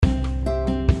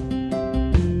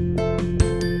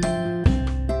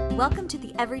Welcome to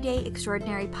the Everyday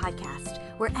Extraordinary podcast,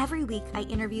 where every week I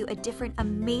interview a different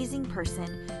amazing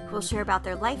person who will share about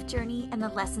their life journey and the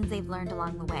lessons they've learned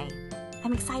along the way.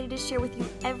 I'm excited to share with you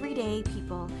everyday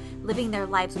people living their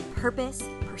lives with purpose,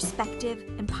 perspective,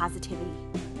 and positivity.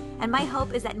 And my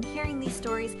hope is that in hearing these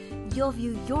stories, you'll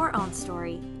view your own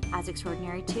story as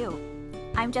extraordinary too.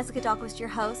 I'm Jessica Dahlquist, your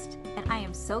host, and I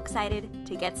am so excited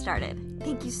to get started.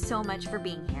 Thank you so much for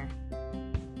being here.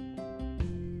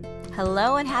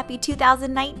 Hello and happy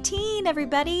 2019,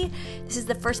 everybody. This is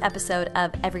the first episode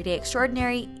of Everyday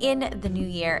Extraordinary in the new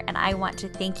year, and I want to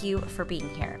thank you for being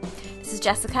here. This is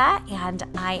Jessica, and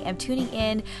I am tuning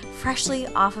in freshly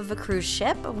off of a cruise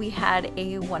ship. We had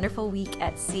a wonderful week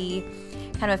at sea,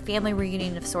 kind of a family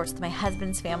reunion of sorts with my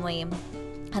husband's family.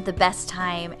 Had the best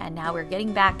time, and now we're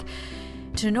getting back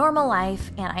to normal life,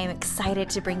 and I am excited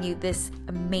to bring you this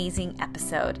amazing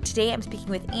episode. Today I'm speaking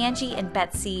with Angie and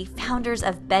Betsy, founders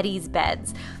of Betty's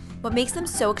Beds. What makes them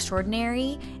so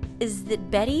extraordinary is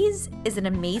that Betty's is an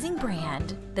amazing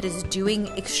brand that is doing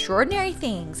extraordinary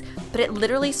things, but it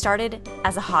literally started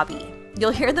as a hobby.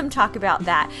 You'll hear them talk about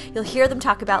that. You'll hear them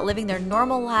talk about living their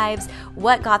normal lives,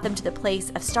 what got them to the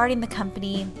place of starting the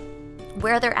company,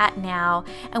 where they're at now,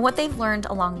 and what they've learned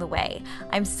along the way.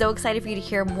 I'm so excited for you to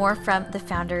hear more from the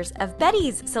founders of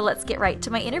Betty's. So let's get right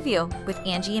to my interview with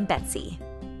Angie and Betsy.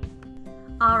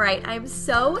 All right, I'm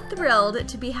so thrilled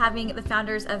to be having the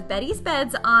founders of Betty's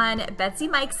Beds on, Betsy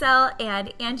Mikesell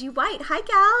and Angie White. Hi,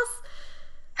 gals.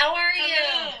 How are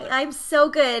you? I'm so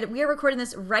good. We are recording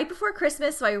this right before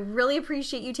Christmas, so I really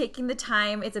appreciate you taking the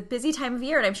time. It's a busy time of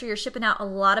year, and I'm sure you're shipping out a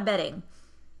lot of bedding.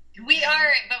 We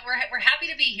are, but we're happy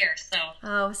to be here.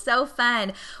 Oh, so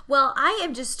fun. Well, I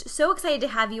am just so excited to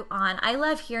have you on. I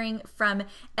love hearing from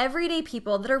everyday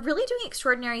people that are really doing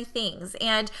extraordinary things.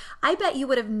 And I bet you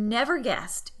would have never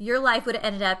guessed your life would have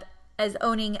ended up as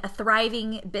owning a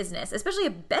thriving business, especially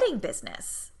a bedding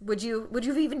business. Would you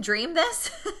have even dreamed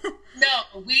this?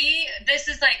 No, this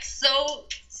is like so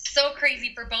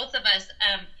crazy for both of us.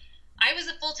 I was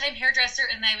a full-time hairdresser,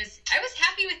 and I was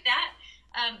happy with that.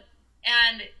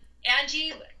 And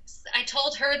Angie, I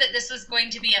told her that this was going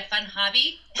to be a fun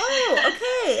hobby. Oh,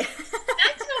 okay.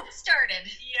 That's how it started.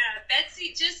 Yeah,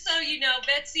 Betsy, just so you know,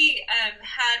 Betsy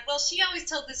she always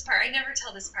told this part. I never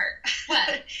tell this part.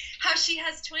 What? How she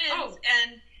has twins,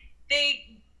 and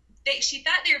she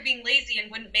thought they were being lazy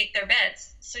and wouldn't make their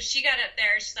beds. So she got up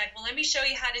there, she's like, well, let me show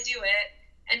you how to do it,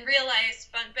 and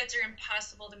realized bunk beds are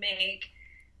impossible to make.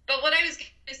 But what I was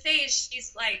going to say is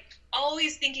she's like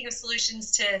always thinking of solutions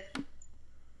to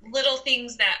little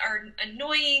things that are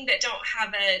annoying, that don't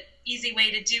have an easy way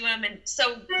to do them. And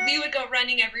so we would go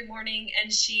running every morning,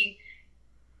 and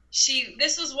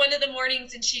this was one of the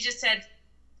mornings, and she just said,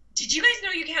 did you guys know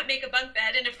you can't make a bunk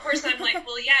bed? And of course I'm like,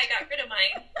 well, yeah, I got rid of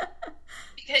mine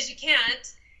because you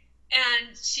can't.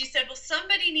 And she said, well,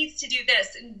 somebody needs to do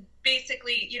this. And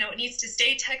basically, it needs to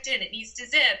stay tucked in. It needs to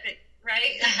zip it.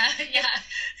 Right? Yeah.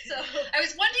 So I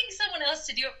was wanting someone else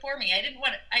to do it for me. I didn't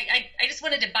want. I just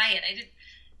wanted to buy it. I didn't.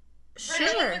 Sure.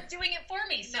 Someone was doing it for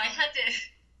me, so I had to.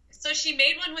 So she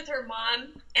made one with her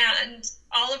mom, and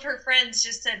all of her friends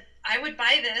just said, I would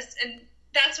buy this. And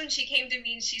that's when she came to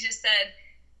me, and she just said,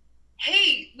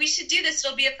 hey, we should do this.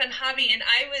 It'll be a fun hobby. And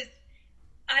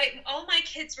all my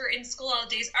kids were in school all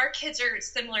days. Our kids are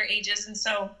similar ages, and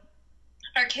so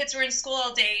our kids were in school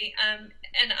all day, and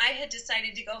I had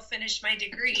decided to go finish my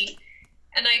degree.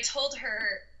 And I told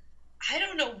her, I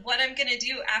don't know what I'm going to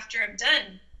do after I'm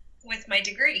done with my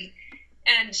degree.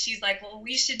 And she's like, well,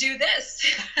 we should do this.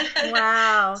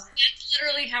 Wow. So that's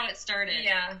literally how it started.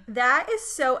 Yeah. That is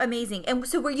so amazing. And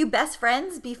so were you best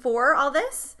friends before all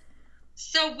this?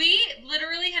 So we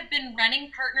literally have been running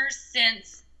partners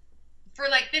for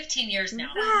like 15 years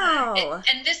now. Wow.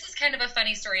 And this is kind of a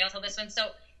funny story. I'll tell this one.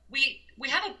 So we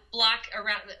have a block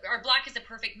around, our block is a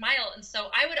perfect mile. And so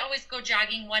I would always go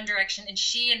jogging one direction, and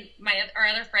she and our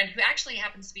other friend, who actually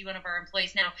happens to be one of our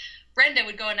employees now, Brenda,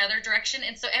 would go another direction.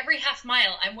 And so every half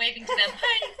mile I'm waving to them,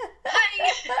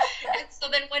 hi. And so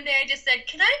then one day I just said,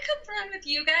 can I come run with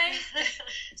you guys?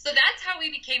 So that's how we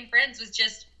became friends, was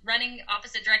just running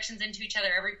opposite directions into each other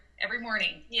every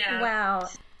morning. Yeah. Wow.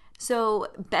 So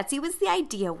Betsy was the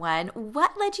idea one.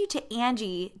 What led you to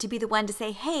Angie to be the one to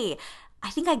say, hey, I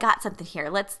think I got something here.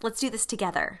 Let's do this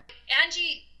together.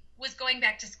 Angie was going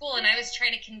back to school, and I was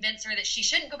trying to convince her that she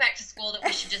shouldn't go back to school, that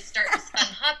we should just start this fun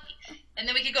hobby. And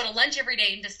then we could go to lunch every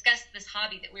day and discuss this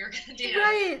hobby that we were going to do.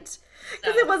 Right.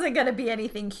 Because it wasn't going to be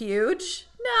anything huge.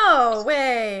 No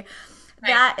way. Right.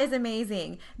 That is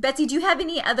amazing. Betsy, do you have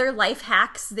any other life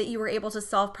hacks that you were able to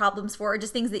solve problems for, or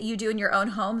just things that you do in your own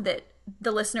home that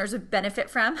the listeners would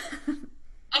benefit from?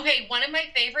 Okay, one of my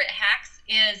favorite hacks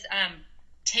is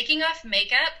taking off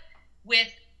makeup with,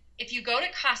 if you go to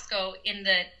Costco in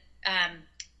the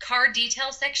car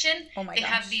detail section, they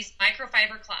have these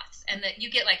microfiber cloths, and that you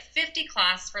get like 50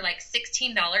 cloths for like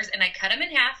 $16, and I cut them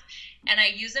in half and I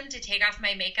use them to take off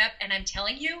my makeup, and I'm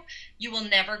telling you, you will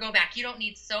never go back. You don't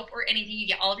need soap or anything. You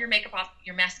get all of your makeup off,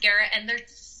 your mascara, and they're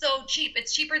so cheap.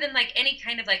 It's cheaper than like any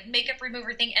kind of like makeup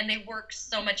remover thing, and they work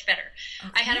so much better.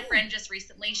 Okay. I had a friend just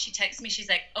recently, she texted me, she's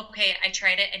like, okay, I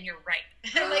tried it and you're right.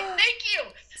 I'm like, thank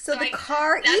you. So the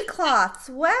car e-cloths,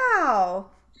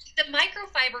 wow. The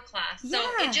microfiber cloth. So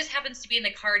it just happens to be in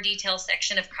the car detail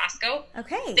section of Costco.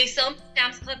 Okay. They sell them at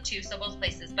Sam's Club too, so both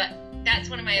places, but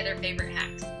that's one of my other favorite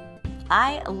hacks.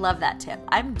 I love that tip.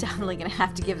 I'm definitely going to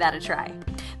have to give that a try.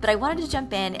 But I wanted to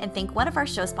jump in and thank one of our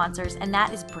show sponsors, and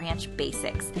that is Branch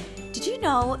Basics. Did you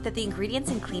know that the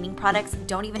ingredients in cleaning products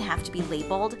don't even have to be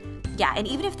labeled? Yeah, and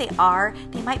even if they are,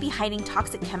 they might be hiding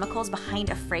toxic chemicals behind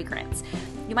a fragrance.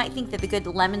 You might think that the good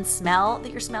lemon smell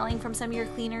that you're smelling from some of your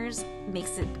cleaners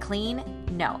makes it clean.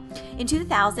 No. In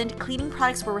 2000, cleaning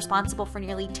products were responsible for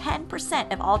nearly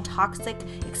 10% of all toxic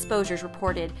exposures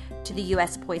reported to the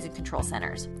U.S. Poison Control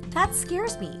Centers. That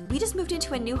scares me. We just moved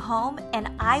into a new home, and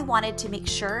I wanted to make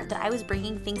sure that I was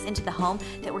bringing things into the home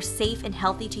that were safe and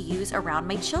healthy to use around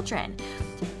my children.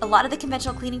 A lot of the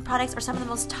conventional cleaning products are some of the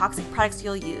most toxic products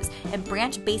you'll use, and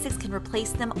Branch Basics can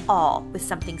replace them all with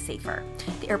something safer.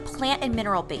 They are plant and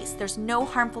mineral based. There's no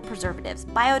harmful preservatives,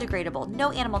 biodegradable,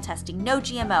 no animal testing, no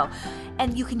GMO,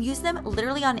 and you can use them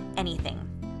literally on anything.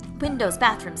 Windows,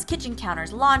 bathrooms, kitchen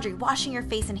counters, laundry, washing your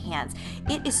face and hands.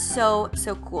 It is so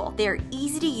cool. They are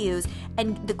easy to use,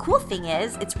 and the cool thing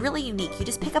is, it's really unique. You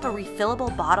just pick up a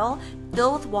refillable bottle,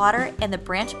 fill with water and the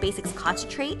Branch Basics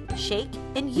concentrate, shake,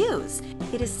 and use.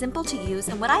 It is simple to use,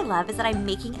 and what I love is that I'm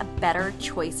making a better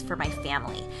choice for my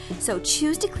family. So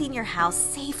choose to clean your house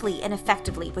safely and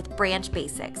effectively with Branch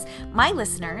Basics. My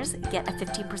listeners get a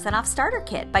 15% off starter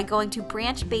kit by going to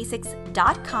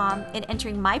branchbasics.com and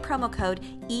entering my promo code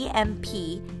EMP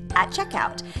at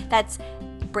checkout. That's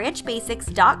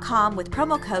branchbasics.com with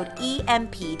promo code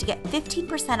EMP to get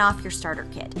 15% off your starter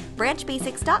kit.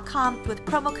 branchbasics.com with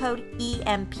promo code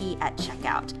EMP at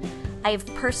checkout. I have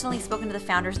personally spoken to the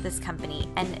founders of this company,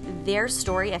 and their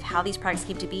story of how these products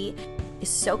came to be is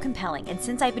so compelling. And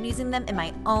since I've been using them in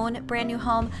my own brand new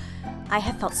home, I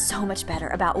have felt so much better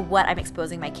about what I'm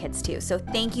exposing my kids to. So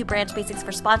thank you, Branch Basics,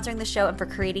 for sponsoring the show and for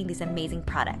creating these amazing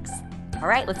products. All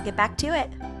right, let's get back to it.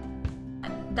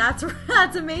 That's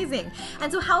amazing.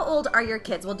 And so how old are your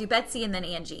kids? We'll do Betsy and then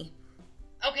Angie.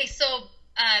 Okay, so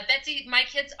Betsy, my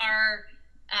kids are,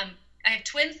 I have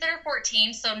twins that are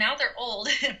 14, so now they're old.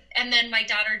 And then my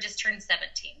daughter just turned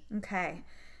 17. Okay.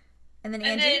 And then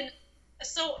Angie?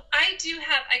 So I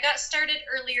got started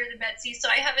earlier than Betsy, so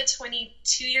I have a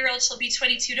 22-year-old. She'll be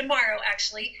 22 tomorrow,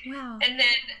 actually. Wow. And then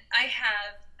I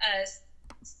have a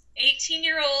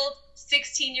 18-year-old,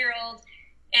 16-year-old,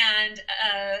 and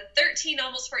a 13,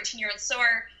 almost 14-year-old. So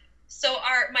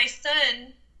my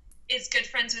son is good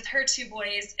friends with her two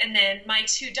boys, and then my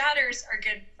two daughters are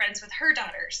good friends with her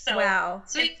daughters. So wow.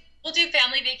 So we'll do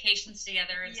family vacations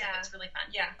together, and so it's really fun.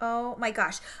 Yeah. Oh my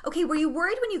gosh. Okay, were you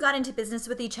worried when you got into business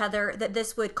with each other that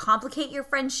this would complicate your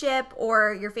friendship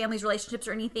or your family's relationships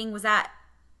or anything? Did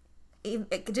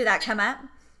that come up?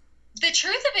 The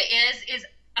truth of it is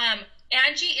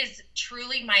Angie is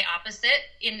truly my opposite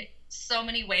in so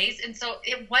many ways, and so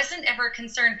it wasn't ever a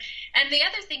concern. And the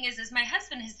other thing is my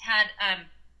husband has had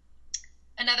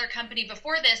another company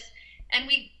before this, and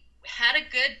we had a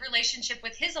good relationship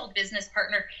with his old business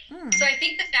partner. So I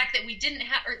think the fact that we didn't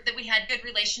have, or that we had good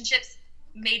relationships,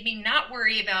 made me not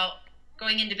worry about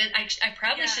going into business. I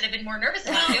probably should have been more nervous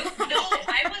about it. No,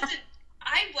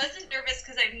 I wasn't nervous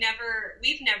because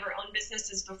we've never owned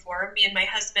businesses before, me and my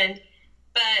husband,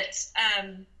 but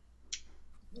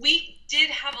we did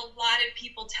have a lot of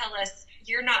people tell us,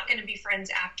 you're not going to be friends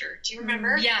after. Do you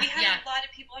remember? Yeah. We had a lot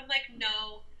of people. I'm like,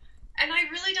 no. And I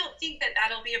really don't think that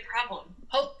that'll be a problem.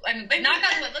 Knock on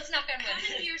wood. Let's knock on wood.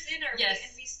 How many years in are we? And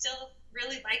we still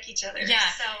really like each other. Yeah.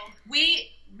 So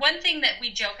one thing that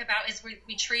we joke about is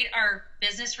we treat our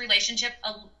business relationship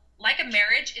like a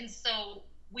marriage, and so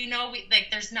we know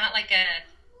there's not like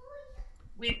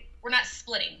we're not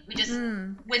splitting. We just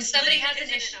when somebody has an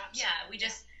issue,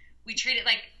 we treat it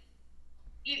like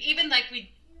even like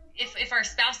if our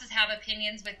spouses have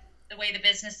opinions with the way the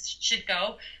business should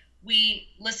go, we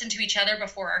listen to each other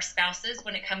before our spouses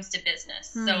when it comes to business.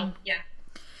 So, yeah.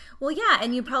 Well, yeah,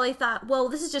 and you probably thought, well,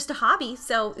 this is just a hobby,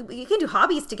 so you can do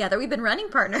hobbies together. We've been running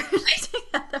partners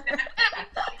together.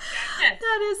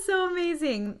 That is so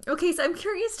amazing. Okay, so I'm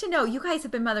curious to know, you guys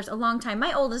have been mothers a long time.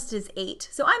 My oldest is 8,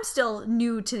 so I'm still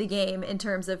new to the game in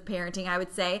terms of parenting, I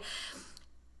would say.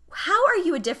 How are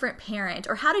you a different parent,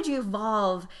 or how did you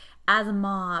evolve as a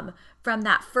mom from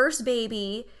that first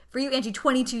baby, for you, Angie,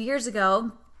 22 years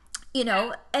ago,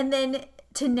 and then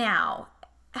to now?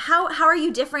 How are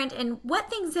you different, and what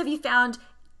things have you found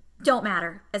don't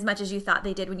matter as much as you thought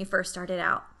they did when you first started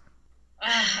out?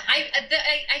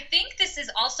 I think this has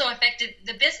also affected,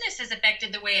 the business has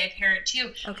affected the way I parent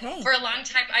too. Okay. For a long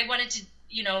time, I wanted to,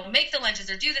 make the lunches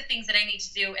or do the things that I need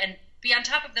to do and be on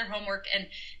top of their homework and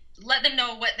let them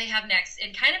know what they have next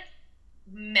and kind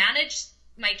of manage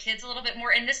my kids a little bit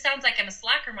more. And this sounds like I'm a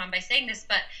slacker mom by saying this,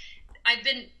 but I've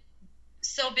been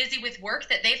so busy with work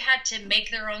that they've had to make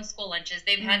their own school lunches.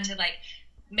 They've had to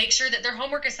make sure that their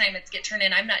homework assignments get turned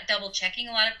in. I'm not double checking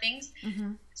a lot of things.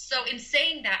 Mm-hmm. So in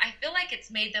saying that, I feel like it's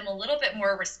made them a little bit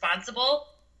more responsible,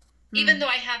 even though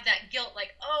I have that guilt,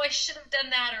 like, oh, I should have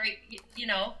done that, or,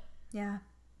 Yeah. Yeah.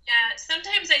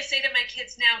 Sometimes I say to my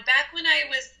kids now, back when I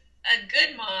was a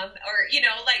good mom, or,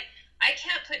 I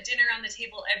can't put dinner on the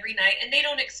table every night, and they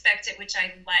don't expect it, which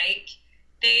I like.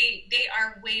 They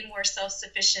are way more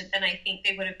self-sufficient than I think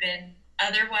they would have been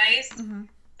otherwise. Mm-hmm.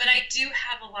 But I do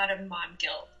have a lot of mom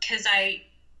guilt because I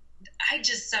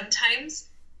just sometimes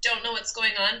don't know what's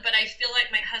going on, but I feel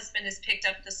like my husband has picked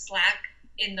up the slack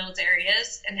in those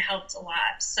areas and helped a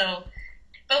lot. So,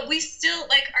 but we still,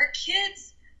 our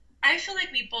kids, I feel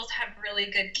like we both have really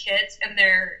good kids, and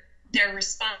they're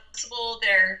responsible.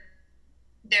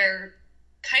 They're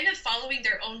kind of following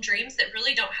their own dreams that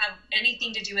really don't have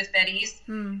anything to do with Betty's.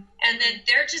 And then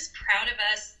they're just proud of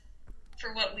us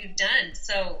for what we've done.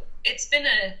 So it's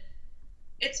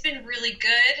been really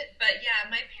good. But yeah,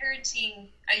 my parenting,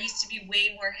 I used to be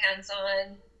way more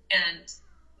hands-on, and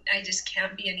I just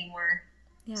can't be anymore.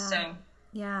 Yeah. So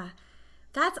yeah.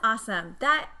 That's awesome.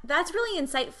 That's really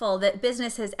insightful that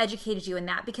business has educated you in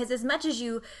that, because as much as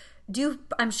you do,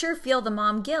 I'm sure, feel the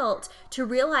mom guilt, to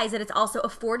realize that it's also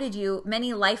afforded you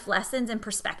many life lessons and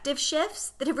perspective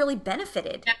shifts that have really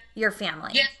benefited your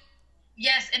family.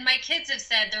 Yes. And my kids have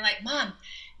said, they're like, Mom,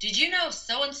 did you know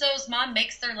so-and-so's mom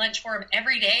makes their lunch for them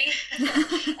every day?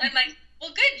 I'm like,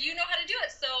 well, good. You know how to do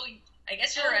it. So I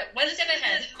guess you're one step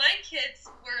ahead. My kids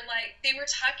were they were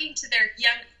talking to their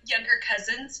younger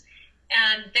cousins,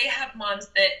 and they have moms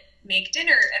that make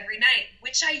dinner every night,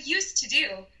 which I used to do.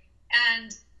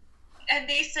 And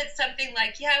they said something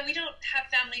like, yeah, we don't have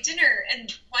family dinner.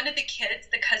 And one of the kids,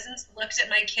 the cousins, looked at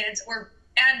my kids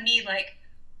and me like,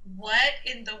 what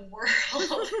in the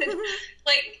world?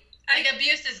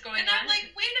 Abuse is going on. And I'm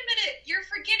like, wait a minute, you're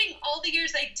forgetting all the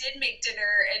years I did make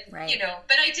dinner, and right.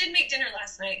 But I did make dinner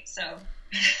last night, so.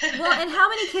 Well, and how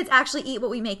many kids actually eat what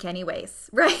we make anyways,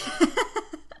 right?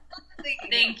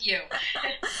 Thank you.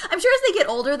 I'm sure as they get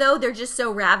older, though, they're just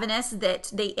so ravenous that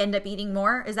they end up eating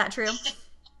more. Is that true?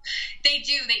 They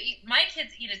do. My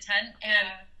kids eat a ton, and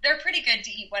they're pretty good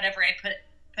to eat whatever I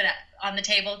put on the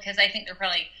table, because I think they're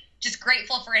probably just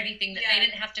grateful for anything that they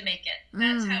didn't have to make it.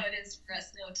 That's how it is for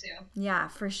us now too. Yeah,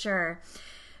 for sure.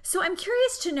 So I'm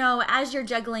curious to know, as you're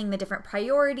juggling the different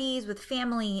priorities with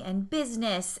family and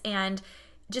business and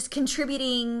just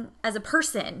contributing as a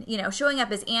person, showing up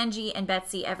as Angie and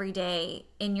Betsy every day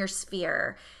in your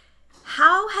sphere,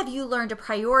 how have you learned to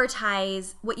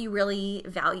prioritize what you really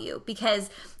value? Because,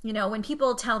 when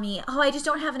people tell me, oh, I just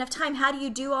don't have enough time, how do you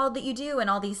do all that you do and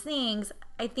all these things?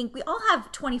 I think we all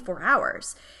have 24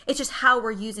 hours. It's just how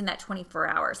we're using that 24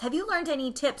 hours. Have you learned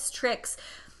any tips, tricks,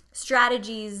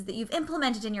 strategies that you've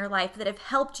implemented in your life that have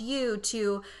helped you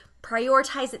to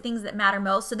prioritize the things that matter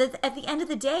most, so that at the end of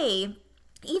the day,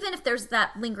 even if there's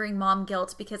that lingering mom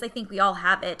guilt, because I think we all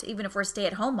have it, even if we're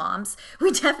stay-at-home moms,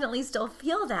 we definitely still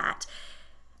feel that.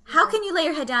 How can you lay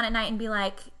your head down at night and be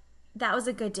like, that was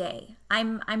a good day.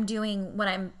 I'm doing what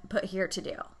I'm put here to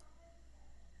do?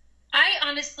 I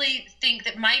honestly think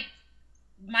that my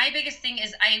biggest thing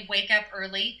is I wake up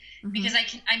early, because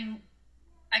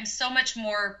I'm so much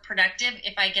more productive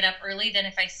if I get up early than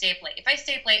if I stay up late. If I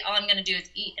stay up late, all I'm going to do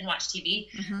is eat and watch TV.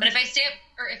 But if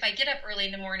I get up early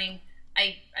in the morning,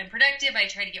 I'm productive. I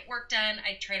try to get work done.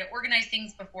 I try to organize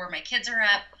things before my kids are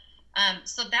up.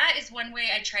 So that is one way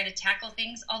I try to tackle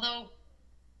things. Although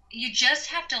you just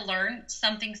have to learn,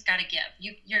 something's got to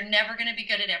give. You're never going to be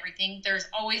good at everything. There's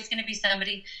always going to be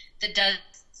somebody that does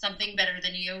something better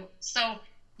than you. So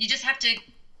you just have to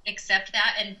accept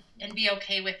that and be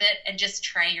okay with it and just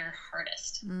try your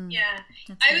hardest. Yeah.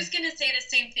 I was going to say the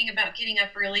same thing about getting up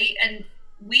early. And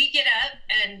we get up,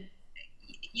 and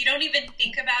you don't even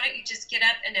think about it. You just get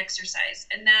up and exercise,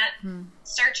 and that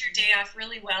starts your day off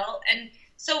really well. And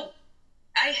so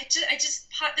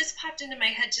this popped into my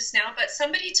head just now, but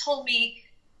somebody told me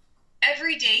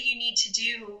every day you need to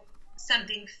do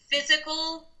something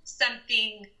physical,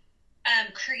 something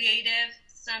creative,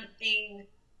 something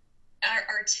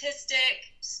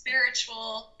artistic,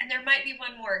 spiritual, and there might be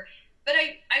one more. But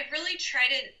I really try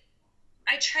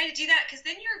to do that, because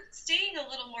then you're staying a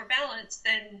little more balanced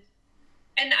than,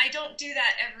 and I don't do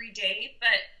that every day, but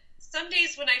some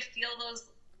days when I feel those,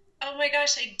 oh my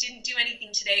gosh, I didn't do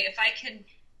anything today, if I can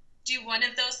do one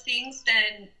of those things,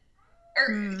 then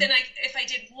if I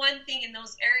did one thing in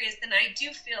those areas, then I do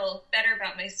feel better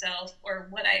about myself or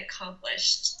what I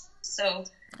accomplished. So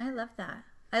I love that.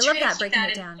 I love that, breaking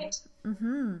it down.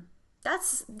 Mm-hmm.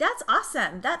 That's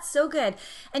awesome. That's so good.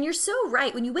 And you're so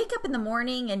right. When you wake up in the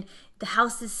morning and the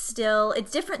house is still,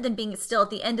 it's different than being still at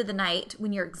the end of the night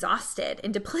when you're exhausted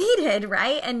and depleted,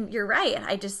 right? And you're right.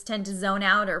 I just tend to zone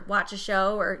out or watch a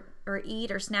show or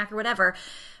eat or snack or whatever.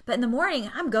 But in the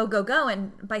morning, I'm go, go, go.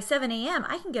 And by 7 a.m.,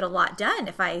 I can get a lot done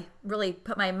if I really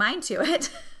put my mind to it.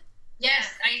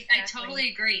 Yes, I totally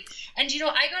agree. And,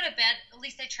 I go to bed, at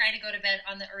least I try to go to bed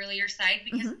on the earlier side,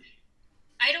 because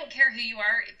I don't care who you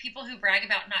are. People who brag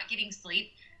about not getting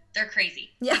sleep, they're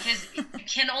crazy. Yeah. Because you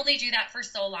can only do that for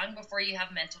so long before you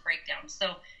have mental breakdown.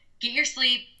 So get your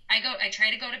sleep. I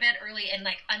try to go to bed early and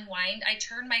unwind. I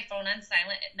turn my phone on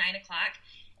silent at 9 o'clock.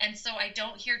 And so I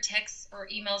don't hear texts or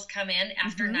emails come in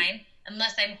after 9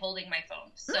 unless I'm holding my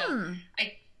phone. So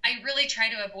I really try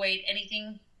to avoid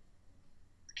anything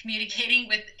communicating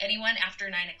with anyone after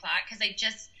 9 o'clock, because I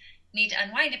just need to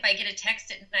unwind. If I get a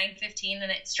text at 9:15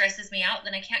 and it stresses me out,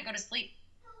 then I can't go to sleep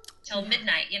till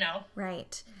midnight,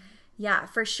 Right. Yeah,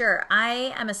 for sure.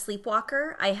 I am a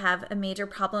sleepwalker. I have a major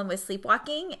problem with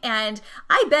sleepwalking, and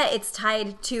I bet it's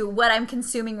tied to what I'm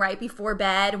consuming right before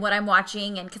bed, what I'm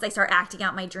watching, and because I start acting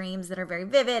out my dreams that are very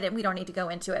vivid, and we don't need to go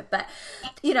into it, but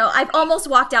I've almost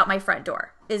walked out my front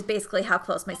door is basically how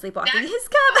close my sleepwalking has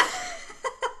come.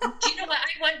 Do you know what?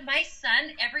 I want my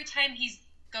son, every time he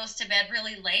goes to bed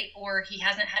really late or he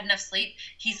hasn't had enough sleep,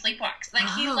 he sleepwalks.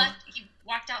 He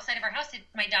walked outside of our house.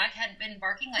 My dog hadn't been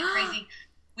barking like crazy.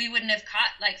 We wouldn't have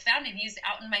found him. He's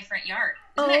out in my front yard.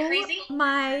 Isn't that crazy? Oh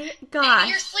my gosh. Maybe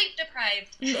you're sleep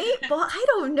deprived. Well, I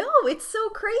don't know. It's so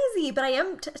crazy, but I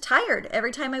am tired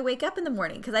every time I wake up in the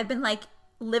morning because I've been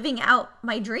living out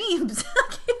my dreams.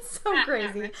 It's so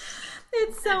crazy.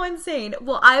 It's so insane.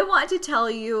 Well, I want to tell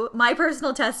you my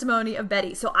personal testimony of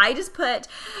Betty. So I just put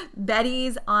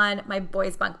Betty's on my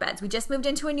boys' bunk beds. We just moved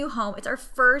into a new home. It's our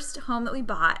first home that we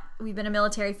bought. We've been a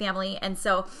military family, and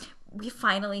so we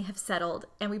finally have settled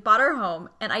and we bought our home,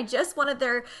 and I just wanted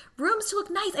their rooms to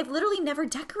look nice. I've literally never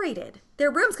decorated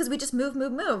their rooms because we just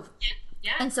move.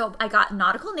 Yeah. And so I got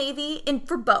nautical navy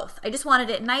for both. I just wanted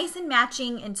it nice and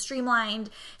matching and streamlined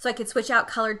so I could switch out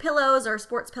colored pillows or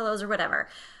sports pillows or whatever.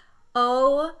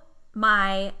 Oh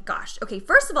my gosh. Okay,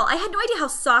 first of all, I had no idea how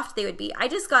soft they would be. I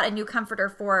just got a new comforter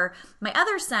for my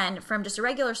other son from just a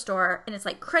regular store, and it's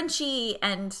crunchy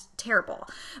and terrible.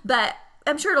 But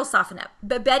I'm sure it'll soften up.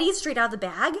 But Betty's straight out of the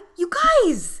bag. You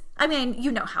guys, I mean, you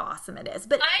know how awesome it is.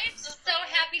 But I'm so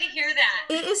happy to hear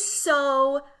that. It is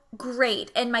so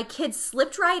great. And my kids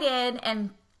slipped right in,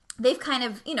 and they've kind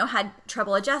of, had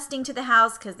trouble adjusting to the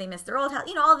house because they missed their old house,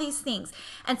 all these things.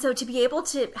 And so to be able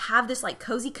to have this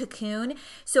cozy cocoon.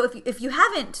 So if you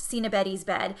haven't seen a Betty's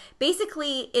bed,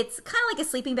 basically it's kind of like a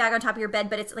sleeping bag on top of your bed,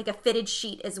 but it's like a fitted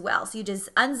sheet as well. So you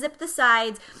just unzip the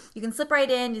sides, you can slip right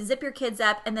in, you zip your kids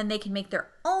up, and then they can make their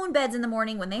own beds in the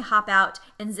morning when they hop out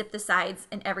and zip the sides,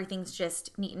 and everything's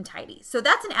just neat and tidy. So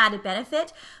that's an added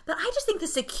benefit. But I just think the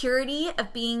security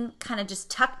of being kind of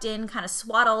just tucked in, kind of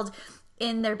swaddled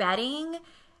in their bedding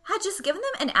had just given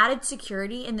them an added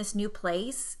security in this new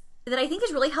place that I think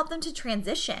has really helped them to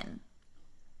transition.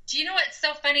 Do you know what's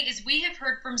so funny is we have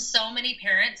heard from so many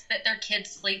parents that their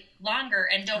kids sleep longer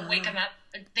and don't wake them up.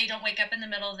 They don't wake up in the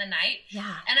middle of the night.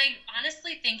 Yeah. And I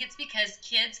honestly think it's because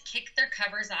kids kick their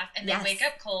covers off and they wake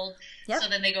up cold. Yep. So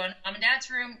then they go in mom and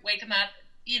dad's room, wake them up,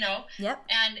 Yep.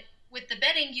 And with the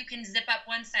bedding, you can zip up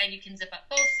one side, you can zip up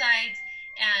both sides,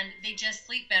 and they just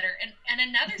sleep better. And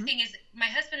another thing is, my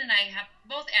husband and I have,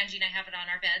 both Angie and I have it on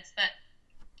our beds, but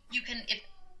you can, if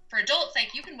for adults,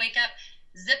 you can wake up,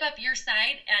 zip up your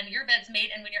side, and your bed's made,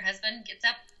 and when your husband gets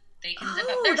up, they can zip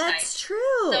up their side. Oh, that's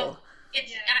true. So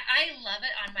I love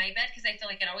it on my bed because I feel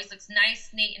like it always looks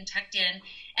nice, neat, and tucked in.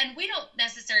 And we don't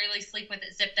necessarily sleep with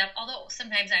it zipped up, although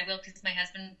sometimes I will because my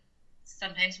husband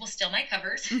sometimes will steal my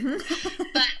covers.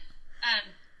 But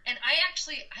and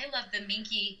I love the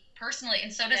Minky personally,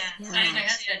 and so does my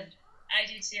husband. I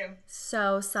do too.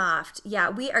 So soft. Yeah,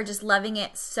 we are just loving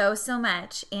it so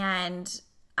much, and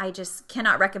I just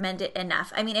cannot recommend it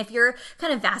enough. I mean, if you're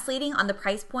kind of vacillating on the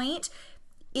price point,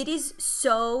 it is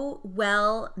so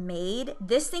well made.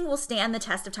 This thing will stand the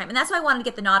test of time. And that's why I wanted to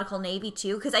get the nautical navy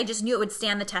too, because I just knew it would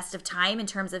stand the test of time in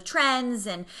terms of trends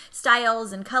and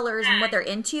styles and colors and what they're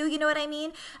into. You know what I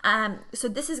mean? So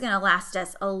this is going to last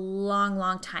us a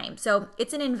long time. So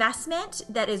it's an investment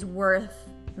that is worth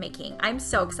making. I'm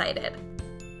so excited.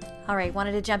 All right,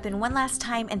 wanted to jump in one last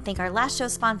time and thank our last show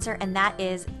sponsor, and that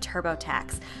is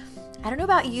TurboTax. I don't know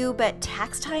about you, but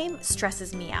tax time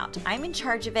stresses me out. I'm in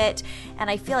charge of it,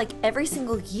 and I feel like every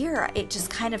single year it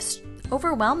just kind of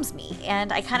overwhelms me,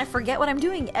 and I kind of forget what I'm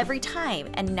doing every time.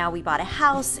 And now we bought a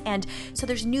house, and so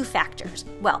there's new factors.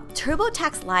 Well,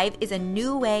 TurboTax Live is a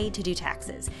new way to do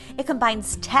taxes. It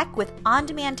combines tech with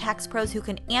on-demand tax pros who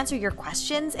can answer your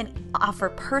questions and offer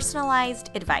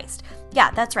personalized advice. Yeah,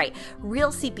 that's right.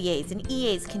 Real CPAs and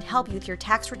EAs can help you with your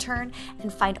tax return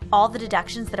and find all the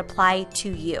deductions that apply to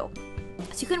you.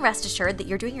 So you can rest assured that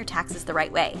you're doing your taxes the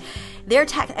right way. Their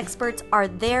tax experts are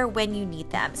there when you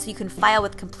need them, so you can file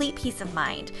with complete peace of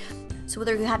mind. So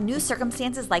whether you have new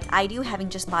circumstances like I do, having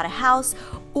just bought a house,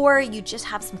 or you just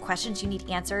have some questions you need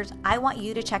answered, I want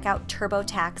you to check out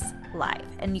TurboTax Live.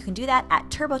 And you can do that at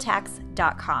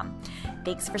turbotax.com.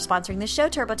 Thanks for sponsoring the show,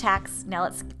 TurboTax. Now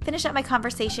let's finish up my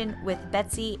conversation with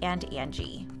Betsy and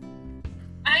Angie.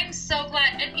 I'm so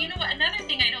glad. And you know what? Another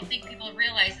thing I don't think people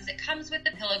realize is it comes with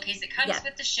the pillowcase, it comes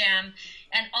with the sham,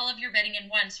 and all of your bedding in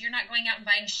one. So you're not going out and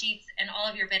buying sheets and all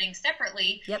of your bedding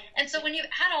separately. Yep. And so when you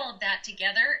add all of that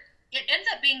together, it ends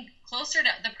up being closer to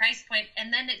the price point,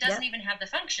 and then it doesn't even have the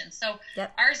function. So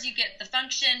ours, you get the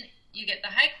function, you get the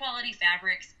high quality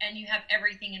fabrics, and you have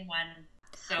everything in one.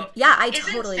 So yeah, I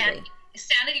totally agree. Is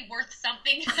sanity worth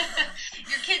something?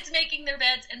 Your kids making their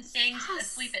beds and staying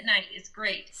asleep at night is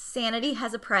great. Sanity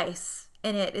has a price,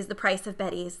 and it is the price of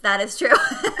Betty's. That is true.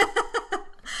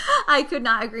 I could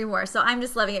not agree more. So I'm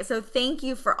just loving it. So thank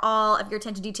you for all of your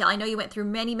attention to detail. I know you went through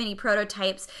many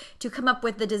prototypes to come up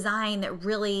with the design that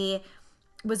really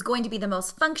was going to be the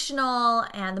most functional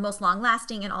and the most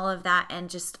long-lasting and all of that, and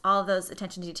just all of those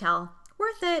attention to detail.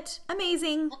 Worth it.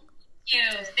 Amazing.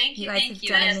 Thank you.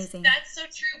 Amazing. That's so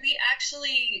true. We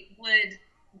actually would,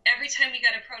 every time we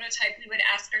got a prototype, we would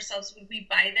ask ourselves, would we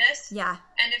buy this? Yeah.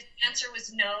 And if the answer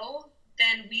was no,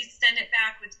 then we send it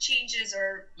back with changes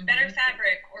or better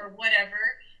fabric or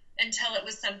whatever until it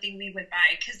was something we would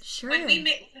buy. Because when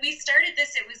we started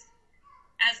this, it was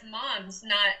as moms,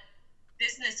 not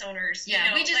business owners. Yeah,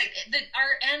 you know, we just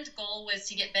our end goal was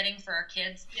to get bedding for our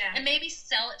kids, and maybe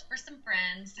sell it for some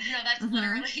friends. You know, that's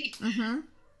literally.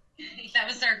 That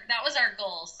was our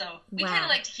goal. So we kind of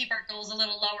like to keep our goals a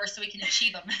little lower so we can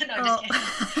achieve them. No, just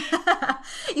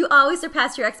kidding. You always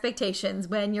surpass your expectations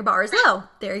when your bar is low.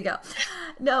 There you go.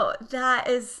 No,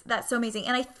 that's so amazing.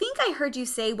 And I think I heard you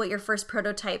say what your first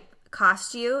prototype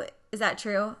cost you. Is that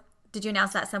true? Did you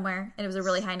announce that somewhere? And it was a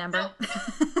really high number.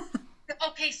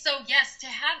 Okay, so yes,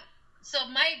 so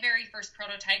my very first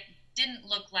prototype didn't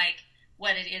look like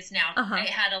what it is now. It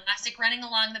had elastic running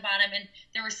along the bottom, and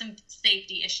there were some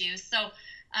safety issues. So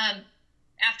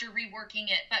after reworking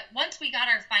it, but once we got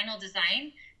our final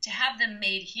design, to have them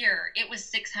made here, it was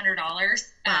 $600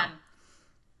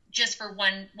 just for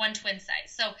one twin size.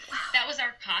 So that was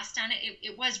our cost on it.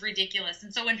 It was ridiculous.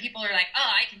 And so when people are like, oh,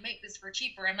 I can make this for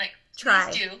cheaper, I'm like,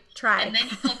 please do. Try. And then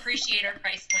you'll appreciate our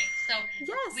price point. So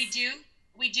we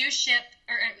do ship,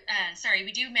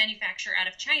 we do manufacture out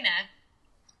of China.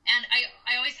 And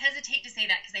I always hesitate to say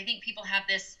that because I think people have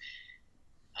this,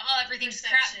 everything's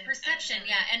perception.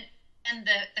 Yeah. And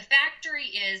the factory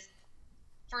is,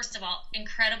 first of all,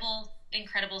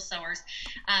 incredible sewers.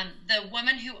 The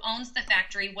woman who owns the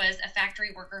factory was a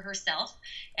factory worker herself,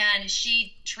 and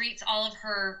she treats all of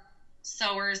her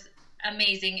sewers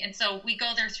amazing. And so we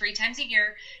go there 3 times a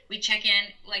year. We check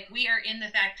in, like we are in the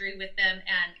factory with them,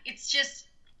 and it's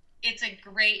a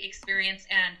great experience.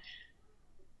 And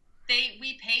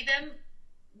we pay them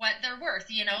what they're worth,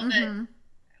 you know.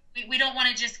 We don't want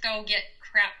to just go get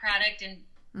crap product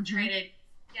and try to.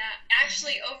 Yeah,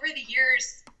 actually, over the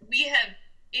years, we have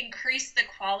increased the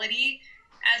quality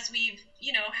as we've,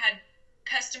 had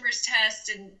customers test,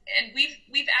 and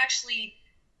we've actually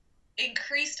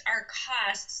increased our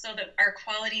costs so that our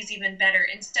quality is even better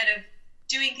instead of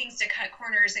doing things to cut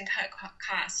corners and cut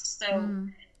costs. So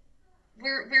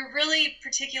we're really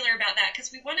particular about that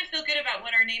because we want to feel good about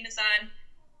what our name is on.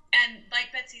 And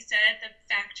like Betsy said,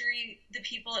 the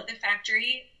people at the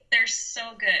factory, they're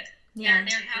so good. Yeah,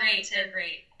 they're great. They're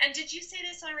great. And did you say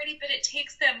this already? But it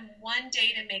takes them 1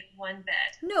 day to make one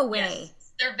bed. No way.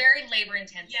 Yes. They're very labor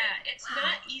intensive. Yeah, it's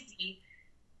not easy.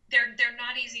 They're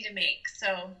not easy to make.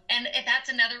 So, and that's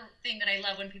another thing that I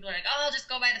love when people are like, "Oh, I'll just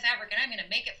go buy the fabric and I'm going to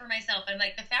make it for myself." And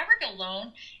like, the fabric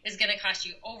alone is going to cost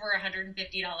you over $150,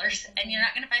 and you're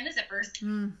not going to find the zippers,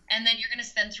 and then you're going to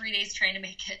spend 3 days trying to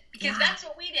make it, because that's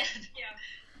what we did. Yeah,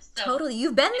 so. Totally.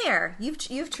 You've been there.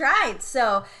 You've tried.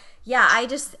 So, yeah, I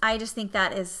just think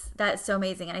that's so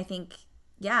amazing, and I think.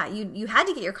 Yeah, you had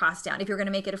to get your costs down if you're going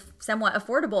to make it somewhat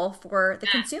affordable for the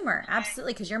consumer. Okay.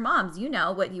 Absolutely, because you're moms, you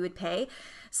know what you would pay.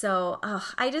 So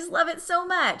I just love it so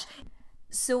much.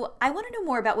 So I want to know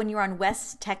more about when you were on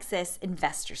West Texas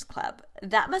Investors Club.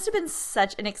 That must have been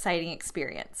such an exciting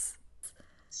experience.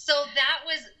 So that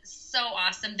was so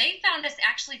awesome. They found us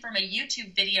actually from a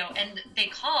YouTube video, and they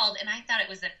called, and I thought it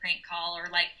was a prank call or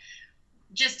like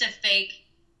just a fake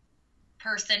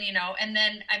person, you know, and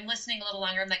then I'm listening a little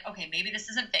longer. I'm like, okay, maybe this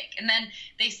isn't fake. And then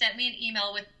they sent me an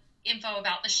email with info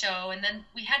about the show, and then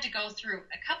we had to go through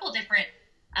a couple different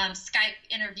Skype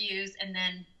interviews, and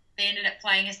then they ended up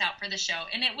flying us out for the show,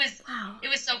 and it was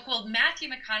so cool. Matthew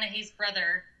McConaughey's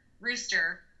brother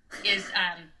Rooster is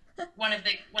one of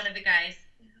the guys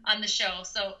on the show.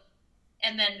 So,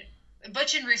 and then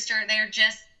Butch and Rooster, they're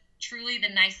just truly the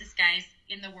nicest guys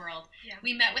in the world. Yeah.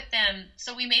 We met with them,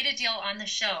 so we made a deal on the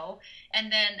show,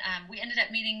 and then we ended up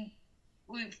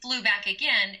we flew back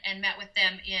again and met with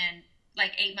them in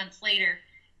like 8 months later,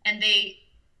 and they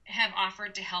have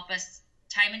offered to help us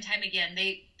time and time again.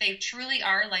 They truly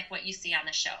are like what you see on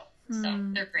the show. So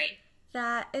they're great.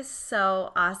 That is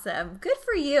so awesome. Good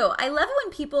for you. I love it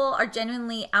when people are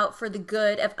genuinely out for the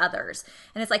good of others.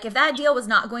 And it's like, if that deal was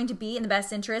not going to be in the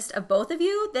best interest of both of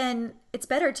you, then it's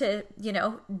better to,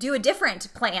 do a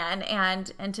different plan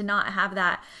and to not have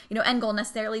that, end goal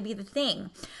necessarily be the thing.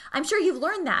 I'm sure you've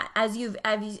learned that as you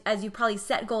probably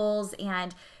set goals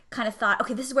and kind of thought,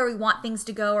 okay, this is where we want things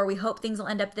to go, or we hope things will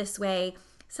end up this way.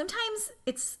 Sometimes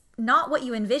it's not what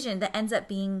you envisioned that ends up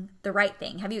being the right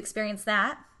thing. Have you experienced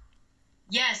that?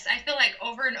 Yes, I feel like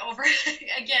over and over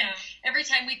again, every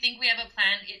time we think we have a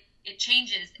plan, it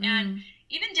changes. And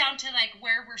even down to like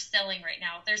where we're selling right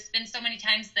now, there's been so many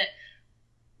times that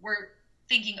we're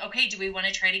thinking, okay, do we want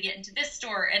to try to get into this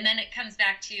store? And then it comes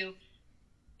back to,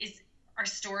 is our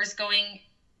stores going,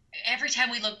 every time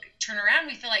we turn around,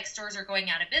 we feel like stores are going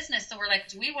out of business. So we're like,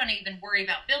 do we want to even worry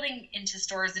about building into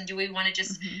stores? And do we want to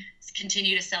just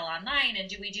continue to sell online? And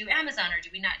do we do Amazon, or do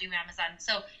we not do Amazon?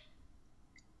 So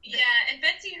yeah, and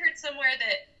Betsy heard somewhere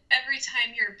that every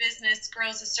time your business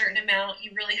grows a certain amount,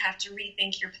 you really have to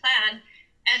rethink your plan,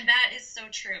 and that is so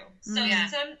true. So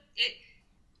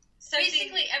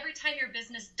basically every time your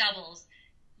business doubles,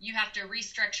 you have to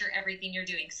restructure everything you're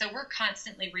doing. So we're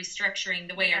constantly restructuring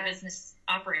the way our business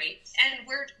operates, and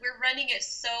we're running it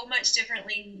so much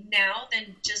differently now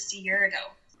than just a year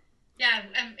ago. Yeah,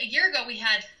 a year ago we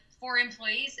had 4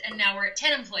 employees, and now we're at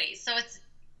 10 employees. So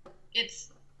it's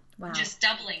wow. Just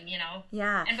doubling,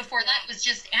 Yeah. And before that was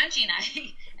just Angie and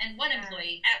I and one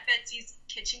employee at Betsy's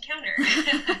kitchen counter.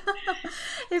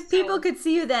 If people could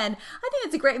see you then, I think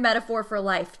it's a great metaphor for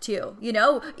life too.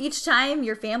 Each time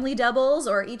your family doubles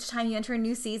or each time you enter a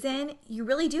new season, you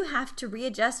really do have to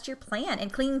readjust your plan,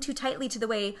 and clinging too tightly to the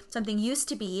way something used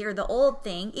to be or the old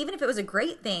thing, even if it was a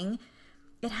great thing,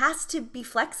 it has to be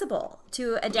flexible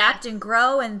to adapt and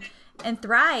grow and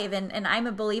thrive. And I'm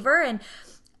a believer, and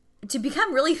to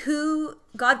become really who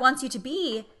God wants you to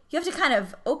be, you have to kind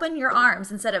of open your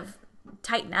arms instead of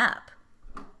tighten up.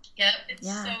 Yep. It's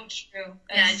so true.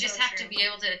 You just have to be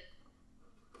able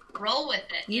to roll with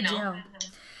it, You do.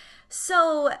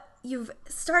 So you've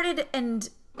started and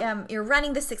you're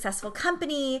running this successful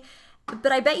company,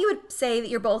 but I bet you would say that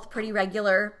you're both pretty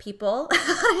regular people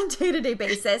on a day-to-day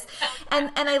basis.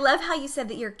 And I love how you said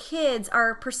that your kids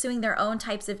are pursuing their own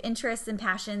types of interests and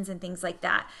passions and things like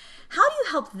that. How do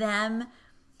you help them,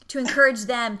 to encourage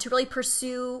them to really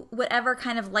pursue whatever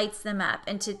kind of lights them up,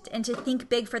 and to think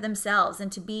big for themselves and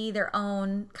to be their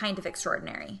own kind of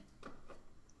extraordinary?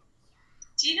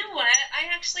 Do you know what?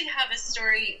 I actually have a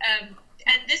story, and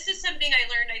this is something I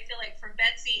learned, I feel like, from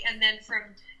Betsy and then from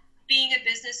being a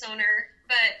business owner.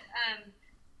 But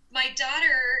my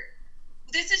daughter,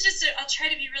 this is just, I'll try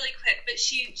to be really quick, but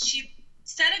she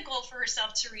set a goal for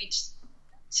herself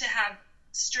to have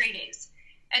straight A's.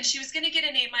 And she was going to get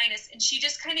an A-, and she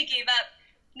just kind of gave up.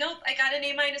 Nope, I got an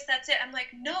A-, that's it. I'm like,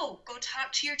 no, go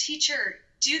talk to your teacher.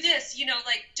 Do this,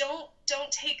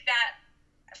 don't take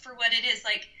that for what it is.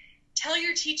 Like, tell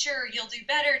your teacher you'll do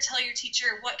better. Tell your teacher,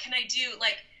 what can I do?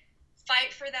 Like,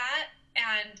 fight for that.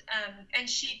 And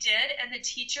she did, and the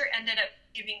teacher ended up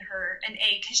giving her an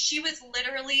A, because she was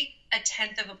literally a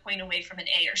 10th of a point away from an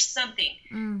A or something.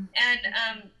 And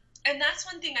And that's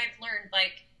one thing I've learned,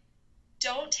 like,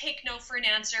 don't take no for an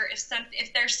answer.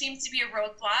 If there seems to be a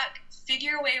roadblock,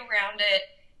 figure a way around it.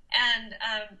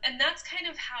 And that's kind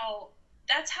of how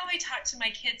I talk to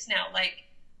my kids now. Like,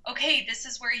 okay, this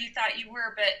is where you thought you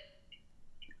were, but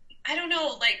I don't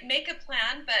know, like, make a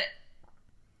plan, but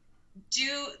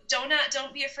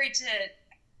don't be afraid to,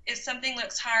 if something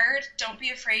looks hard, don't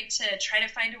be afraid to try to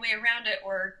find a way around it,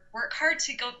 or work hard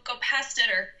to go past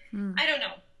it, or I don't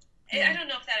know. I don't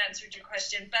know if that answered your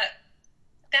question, but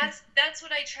that's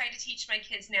what I try to teach my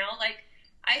kids now. Like,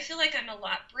 I feel like I'm a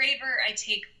lot braver. I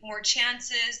take more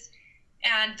chances,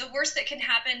 and the worst that can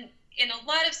happen in a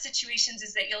lot of situations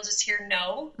is that you'll just hear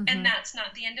no, and that's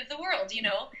not the end of the world, you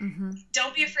know?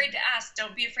 Don't be afraid to ask.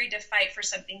 Don't be afraid to fight for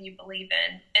something you believe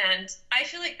in. And I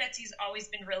feel like Betsy's always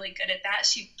been really good at that.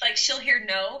 She'll hear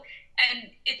no, and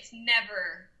it's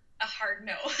never a hard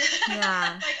no.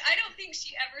 Yeah. Like, I don't think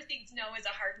she ever thinks no is a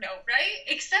hard no, right?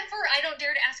 Except for I don't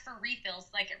dare to ask for refills,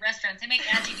 like at restaurants. I make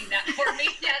Angie do that for me.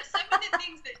 Yeah, some of the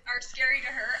things that are scary to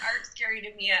her aren't scary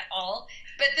to me at all.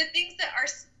 But the things that are,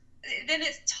 then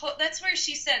that's where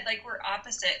she said, like, we're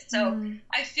opposite. So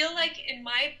I feel like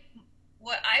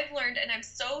what I've learned, and I'm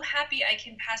so happy I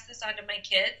can pass this on to my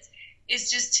kids,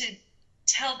 is just to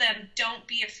tell them, don't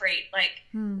be afraid. Like,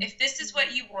 if this is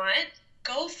what you want,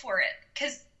 go for it.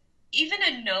 Because even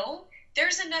a no,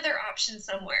 there's another option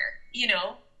somewhere, you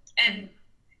know? And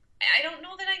I don't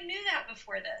know that I knew that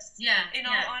before this. Yeah. In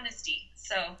all honesty.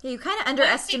 So yeah, you kind of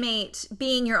underestimate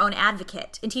being your own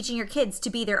advocate and teaching your kids to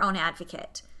be their own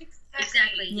advocate.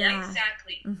 Exactly. Yeah.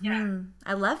 Exactly. Yeah.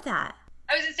 I love that.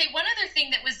 I was going to say, one other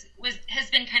thing that has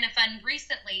been kind of fun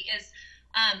recently is,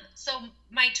 so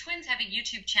my twins have a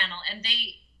YouTube channel, and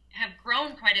they have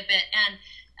grown quite a bit.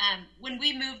 And when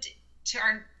we moved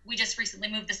we just recently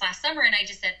moved this last summer, and I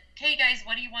just said, "Hey guys,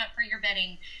 what do you want for your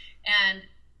bedding?" And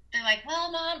they're like,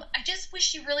 "Well, Mom, I just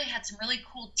wish you really had some really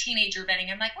cool teenager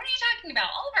bedding." I'm like, "What are you talking about?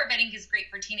 All of our bedding is great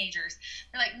for teenagers."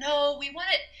 They're like, "No, we want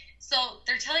it." So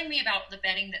they're telling me about the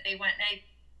bedding that they want. And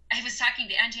I was talking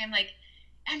to Angie. I'm like,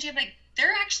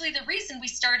 they're actually the reason we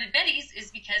started Betty's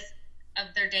is because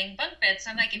of their dang bunk beds.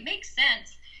 So I'm like, it makes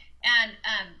sense. And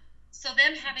so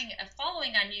them having a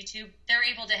following on YouTube, they're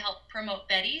able to help promote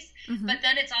Betty's, but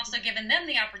then it's also given them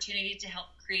the opportunity to help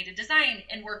create a design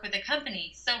and work with a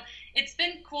company. So it's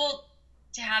been cool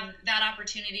to have that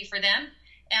opportunity for them.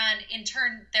 And in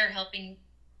turn, they're helping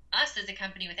us as a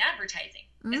company with advertising.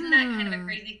 Isn't that kind of a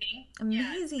crazy thing?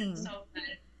 Amazing. Yeah, so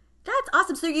good. That's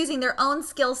awesome. So they're using their own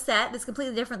skill set that's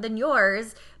completely different than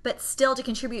yours, but still to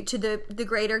contribute to the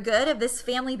greater good of this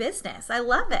family business. I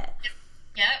love it.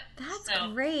 Yep.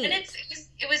 That's great. And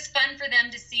it was fun for them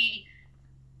to see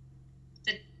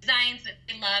the designs that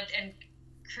they loved and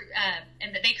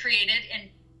that they created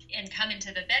and come into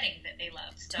the bedding that they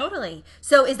love. So. Totally.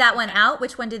 So is that one out?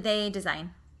 Which one did they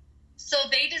design? So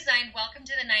they designed Welcome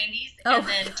to the 90s and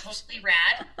then Totally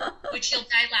Rad, which you'll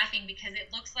die laughing because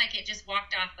it looks like it just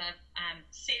walked off of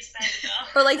Safe Side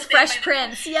of Or like Fresh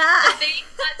Prince, yeah.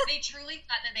 They truly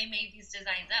thought that they made these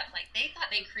designs up. Like, they thought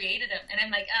they created them. And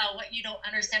I'm like, oh, what you don't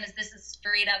understand is this is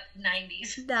straight up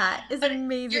 90s. That is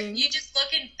amazing. You just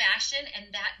look in fashion,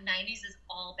 and that 90s is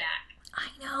all back. I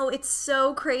know. It's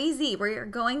so crazy. We're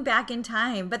going back in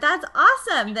time. But that's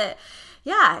awesome that...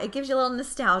 Yeah, it gives you a little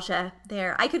nostalgia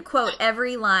there. I could quote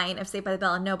every line of Saved by the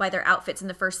Bell and know by their outfits in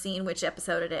the first scene which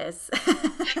episode it is.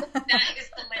 That is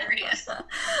hilarious.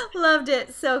 Loved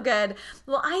it. So good.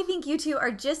 Well, I think you two are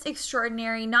just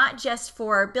extraordinary, not just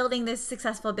for building this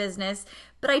successful business,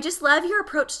 but I just love your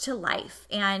approach to life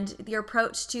and your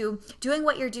approach to doing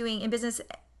what you're doing in business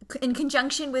in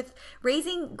conjunction with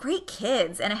raising great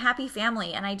kids and a happy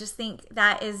family. And I just think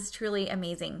that is truly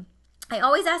amazing. I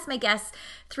always ask my guests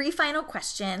 3 final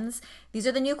questions. These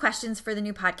are the new questions for the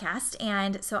new podcast,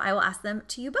 and so I will ask them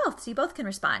to you both, so you both can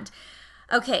respond.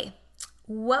 Okay,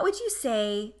 what would you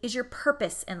say is your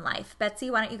purpose in life? Betsy,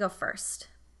 why don't you go first?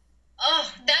 Oh,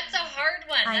 that's a hard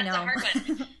one. I know. A hard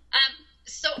one.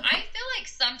 So I feel like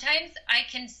sometimes I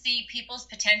can see people's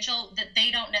potential that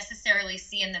they don't necessarily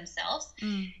see in themselves,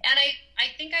 and I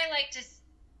think I like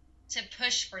to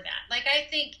push for that. Like, I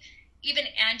think even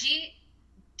Angie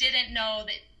didn't know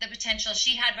that the potential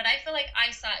she had, but I feel like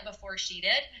I saw it before she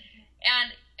did.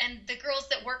 And the girls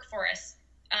that work for us,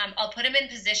 I'll put them in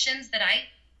positions that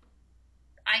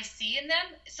I see in them.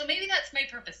 So maybe that's my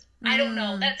purpose. I don't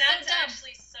know. That's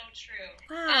actually so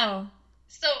true. Wow.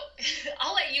 So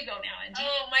I'll let you go now, Angie.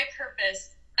 Oh, my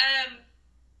purpose.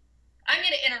 I'm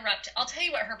going to interrupt. I'll tell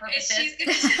you what her purpose is. She's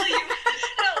going to tell you.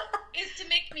 Is to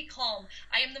make me calm.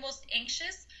 I am the most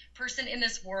anxious person in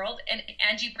this world, and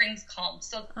Angie brings calm.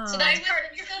 So that's part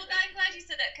of your. I'm glad you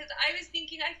said that, because I was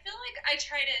thinking, I feel like I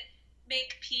try to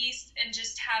make peace and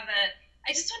just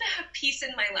I just want to have peace in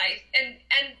my life and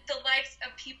the lives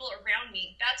of people around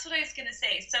me. That's what I was going to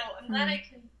say. So I'm glad I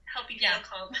can help you feel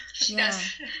calm. Yeah.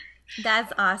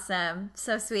 That's awesome.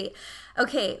 So sweet.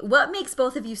 Okay. What makes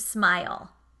both of you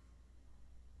smile?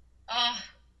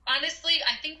 Honestly,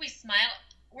 I think we smile.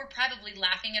 We're probably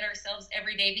laughing at ourselves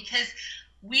every day because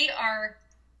we are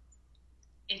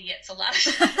idiots a lot of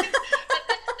times. But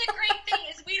that's the great thing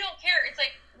is we don't care. It's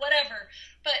like, whatever.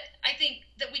 But I think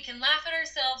that we can laugh at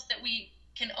ourselves, that we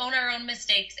can own our own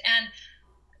mistakes. And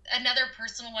another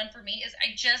personal one for me is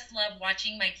I just love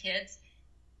watching my kids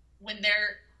when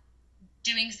they're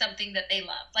doing something that they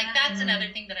love. Like, that's another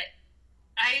thing that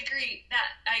I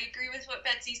agree with what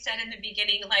Betsy said in the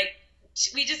beginning. Like,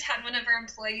 we just had one of our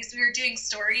employees, we were doing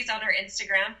stories on our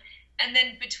Instagram, and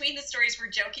then between the stories we're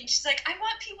joking. She's like, I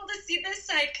want people to see this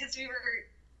side, because we were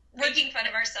making fun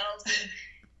of ourselves and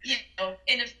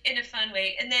in a fun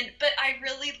way. And then, but I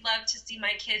really love to see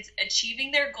my kids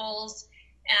achieving their goals,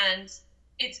 and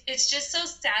it's just so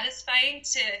satisfying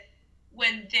to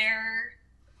when they're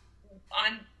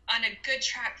on a good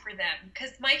track for them,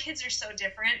 because my kids are so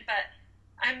different, but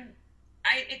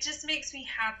it just makes me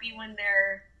happy when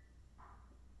they're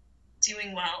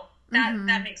doing well.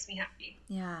 That makes me happy.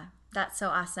 Yeah, that's so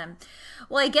awesome.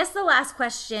 Well, I guess the last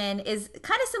question is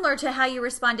kind of similar to how you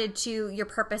responded to your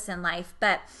purpose in life,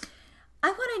 but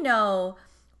I want to know,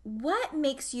 what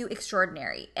makes you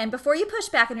extraordinary? And before you push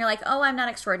back and you're like, oh, I'm not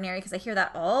extraordinary, because I hear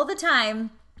that all the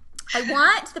time, I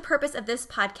want the purpose of this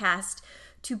podcast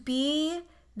to be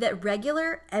that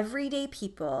regular, everyday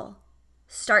people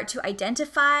start to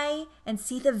identify and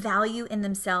see the value in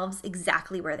themselves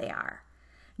exactly where they are.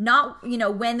 Not,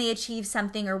 when they achieve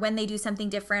something or when they do something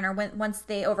different or once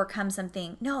they overcome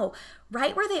something. No,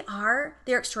 right where they are,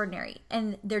 they're extraordinary.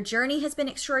 And their journey has been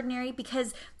extraordinary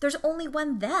because there's only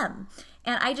one them.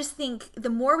 And I just think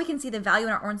the more we can see the value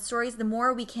in our own stories, the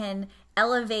more we can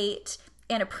elevate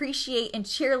and appreciate and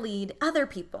cheerlead other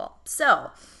people. So,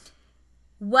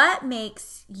 what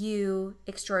makes you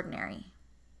extraordinary?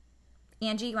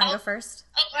 Angie, you want to go first?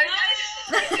 Oh, I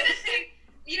was going to say,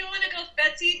 you don't want to go,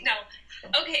 Betsy? No.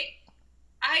 Okay.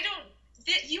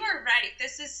 You are right.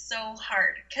 This is so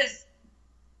hard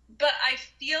but I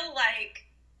feel like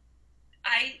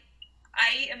I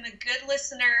am a good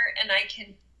listener, and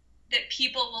that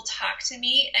people will talk to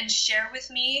me and share with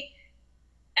me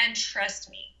and trust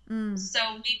me. So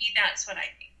maybe that's what I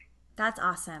think. That's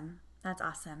awesome.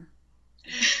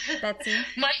 Betsy?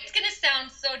 Mine's going to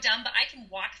sound so dumb, but I can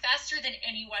walk faster than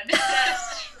anyone.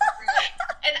 That's true.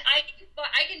 And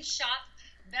I can shop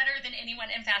better than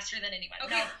anyone and faster than anyone.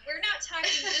 Okay, no, we're not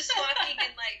talking just walking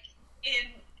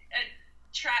in a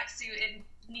tracksuit and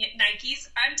Nikes.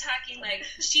 I'm talking like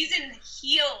she's in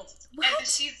heels and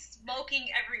she's smoking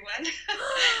everyone.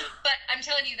 But I'm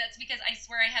telling you, that's because I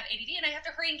swear I have ADD and I have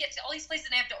to hurry and get to all these places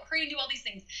and I have to hurry and do all these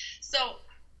things. So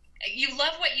you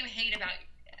love what you hate about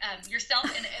yourself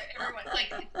and everyone.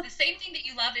 Like, the same thing that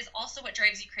you love is also what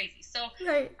drives you crazy. So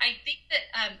right. I think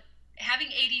that having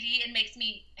ADD and makes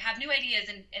me have new ideas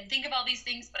and think of all these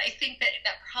things, but I think that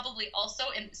probably also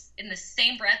in the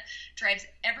same breath drives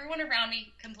everyone around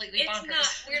me completely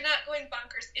bonkers. We're not going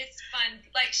bonkers. It's fun.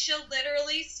 Like, she'll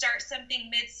literally start something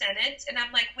mid-sentence and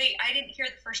I'm like, wait, I didn't hear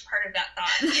the first part of that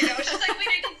thought. She's like, wait,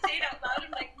 I didn't say it out loud.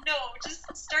 I'm like, no, just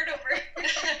start over.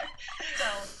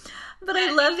 But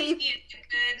I love that you...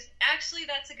 Actually,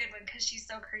 that's a good one because she's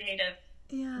so creative.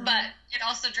 Yeah. But it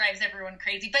also drives everyone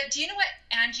crazy. But do you know what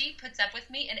Angie puts up with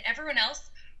me? And everyone else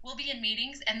will be in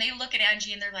meetings and they look at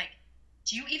Angie and they're like,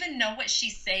 do you even know what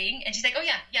she's saying? And she's like, oh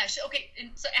yeah, okay.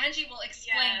 And so Angie will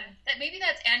explain that maybe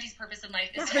that's Angie's purpose in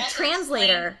life. Is her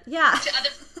translator. Yeah. To other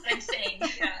people what I'm saying.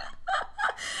 Yeah.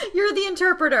 You're the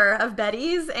interpreter of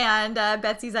Betty's and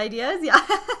Betsy's ideas. Yeah.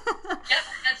 Yep,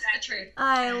 that's the truth.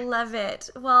 I love it.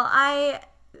 Well,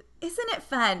 isn't it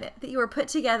fun that you were put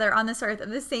together on this earth at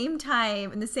the same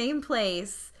time, in the same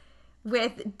place,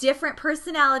 with different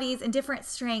personalities and different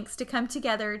strengths to come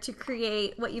together to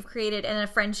create what you've created in a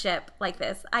friendship like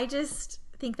this? I just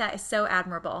think that is so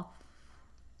admirable.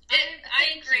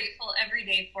 I'm grateful every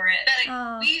day for it.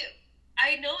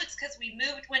 I know it's because we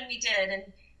moved when we did,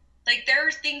 and like there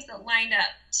are things that lined up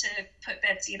to put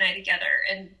Betsy and I together,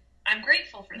 and I'm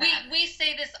grateful for that. We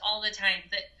say this all the time,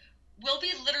 that we'll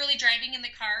be literally driving in the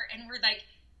car and we're like,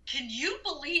 can you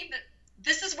believe that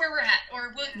this is where we're at?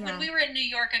 Or when we were in New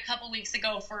York a couple weeks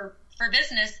ago for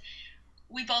business,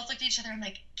 we both looked at each other and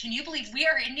like, can you believe we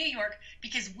are in New York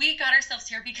because we got ourselves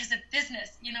here because of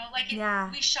business? You know, like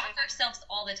we shock ourselves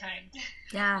all the time.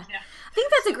 Yeah. I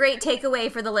think that's a great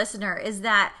takeaway for the listener is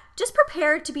that just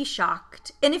prepare to be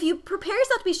shocked. And if you prepare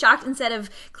yourself to be shocked instead of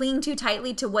clinging too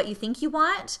tightly to what you think you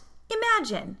want,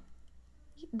 imagine.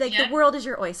 The world is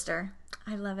your oyster.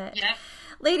 I love it. Yeah.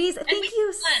 Ladies, thank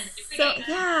you so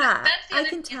yeah, I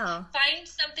can tell. Find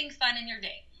something fun in your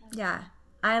day. Yeah,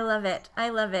 I love it. I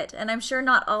love it. And I'm sure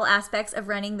not all aspects of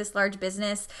running this large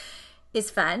business is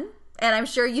fun. And I'm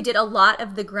sure you did a lot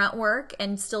of the grunt work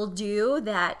and still do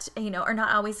that, you know, are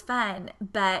not always fun,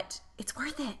 but it's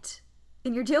worth it.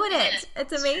 And you're doing it.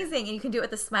 It's amazing. And you can do it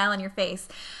with a smile on your face.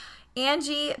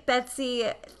 Angie,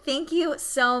 Betsy, thank you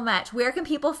so much. Where can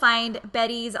people find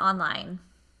Betty's online?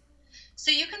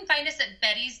 So you can find us at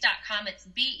beddys.com. It's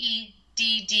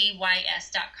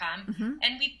BEDDYS.com. Mm-hmm.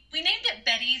 And we named it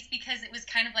Betty's because it was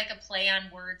kind of like a play on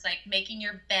words, like making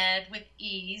your bed with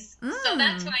ease. So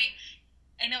that's why,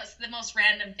 I know it's the most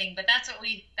random thing, but that's what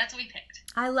we picked.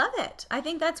 I love it. I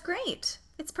think that's great.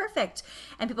 It's perfect.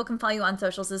 And people can follow you on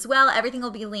socials as well. Everything will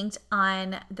be linked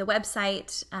on the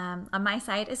website, on my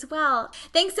site as well.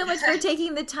 Thanks so much for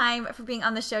taking the time for being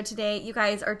on the show today. You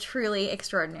guys are truly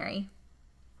extraordinary.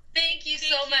 Thank you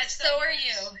so much. So are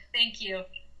you. Thank you.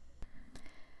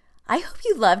 I hope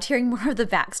you loved hearing more of the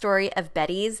backstory of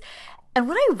Betty's. And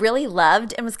what I really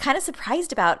loved and was kind of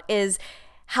surprised about is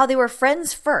how they were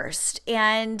friends first.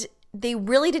 And they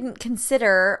really didn't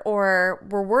consider or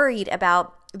were worried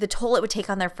about the toll it would take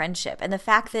on their friendship, and the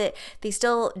fact that they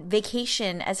still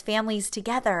vacation as families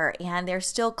together and they're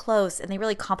still close and they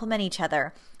really complement each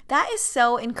other. That is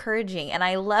so encouraging, and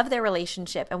I love their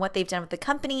relationship and what they've done with the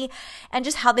company and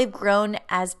just how they've grown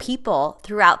as people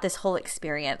throughout this whole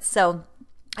experience. So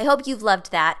I hope you've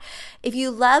loved that. If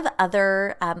you love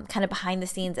other kind of behind the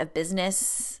scenes of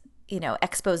business, you know,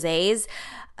 exposés,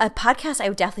 a podcast I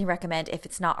would definitely recommend if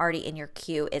it's not already in your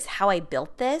queue is How I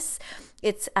Built This.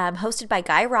 It's hosted by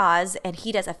Guy Raz, and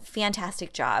he does a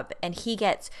fantastic job. And he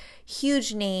gets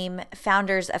huge name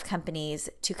founders of companies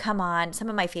to come on. Some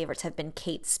of my favorites have been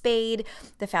Kate Spade,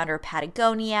 the founder of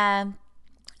Patagonia.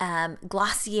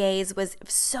 Glossier's was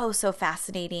so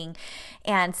fascinating.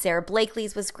 And Sarah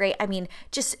Blakely's was great. I mean,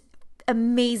 just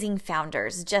amazing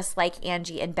founders, just like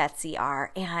Angie and Betsy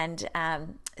are. And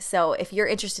so if you're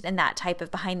interested in that type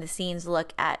of behind the scenes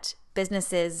look at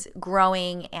businesses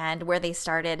growing and where they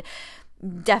started,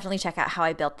 definitely check out How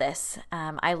I Built This.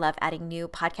 I love adding new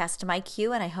podcasts to my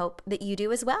queue, and I hope that you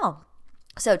do as well.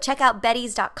 So check out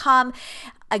beddys.com.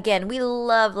 Again, we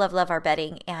love our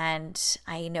bedding, and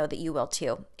I know that you will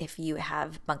too if you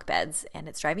have bunk beds and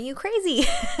it's driving you crazy.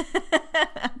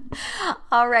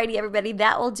 Alrighty, everybody,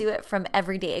 that will do it from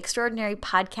Everyday Extraordinary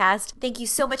Podcast. Thank you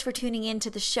so much for tuning in to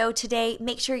the show today.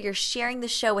 Make sure you're sharing the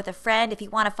show with a friend. If you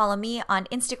want to follow me on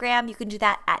Instagram, you can do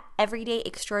that at Everyday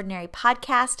Extraordinary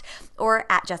Podcast or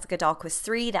at Jessica Dahlquist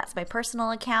 3. That's my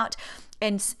personal account.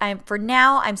 And for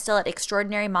now, I'm still at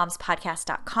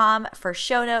extraordinarymomspodcast.com for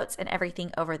show notes and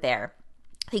everything over there.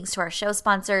 Thanks to our show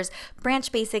sponsors,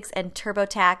 Branch Basics and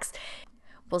TurboTax.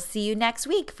 We'll see you next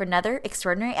week for another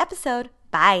extraordinary episode.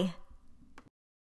 Bye.